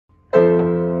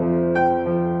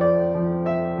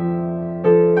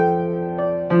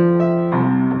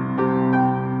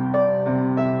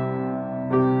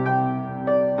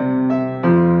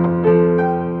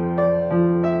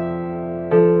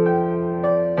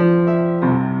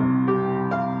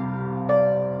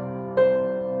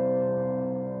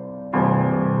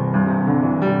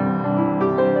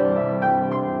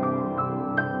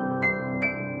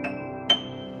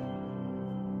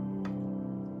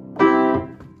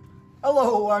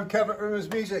Hello, I'm Kev at Rimmer's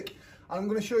Music. I'm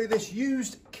going to show you this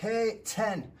used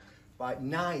K10 by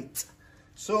Knight.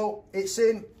 So it's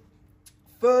in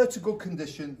fair to good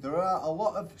condition. There are a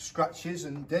lot of scratches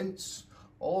and dents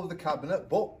all over the cabinet,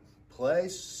 but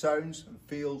plays, sounds and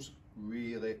feels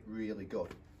really, really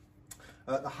good.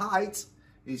 The height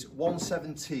is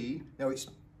 117. Now it's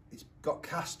got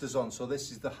casters on, so this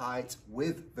is the height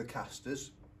with the casters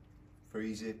for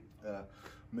easy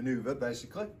manoeuvre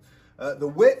basically. The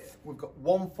width, we've got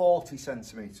 140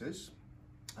 centimetres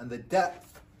and the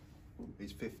depth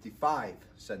is 55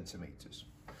 centimetres.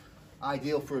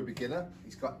 Ideal for a beginner.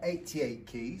 It's got 88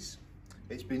 keys.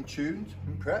 It's been tuned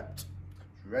and prepped.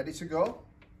 It's ready to go.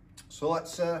 So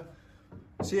let's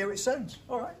see how it sounds.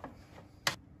 All right.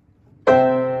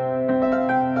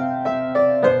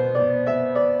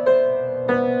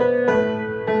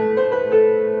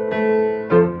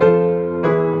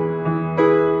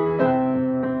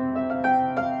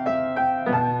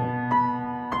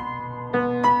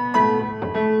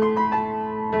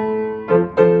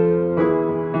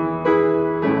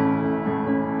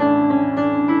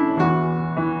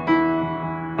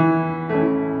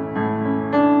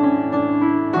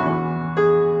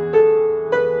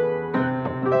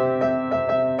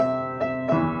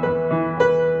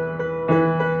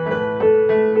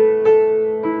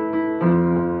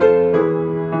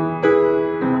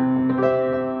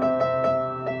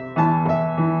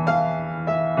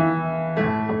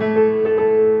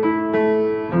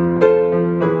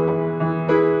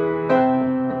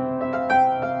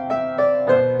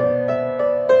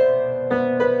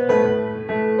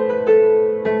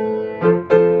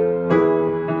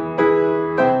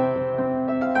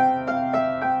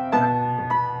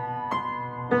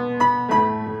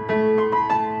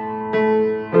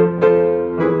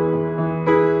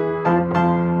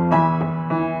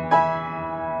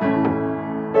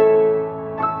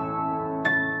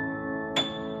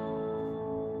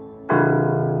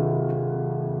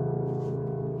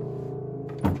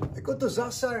 How good does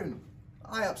that sound?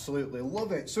 I absolutely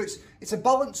love it. So it's a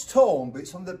balanced tone, but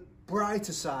it's on the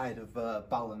brighter side of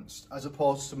balanced as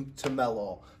opposed to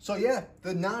mellow. So yeah,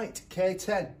 the Knight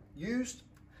K10 used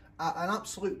at an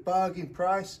absolute bargain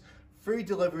price, free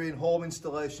delivery and home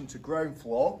installation to ground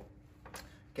floor.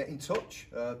 Get in touch,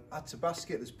 add to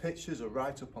basket. There's pictures are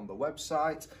right up on the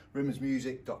website,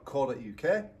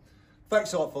 rimmersmusic.co.uk.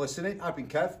 Thanks a lot for listening. I've been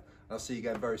Kev, and I'll see you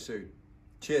again very soon.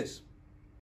 Cheers.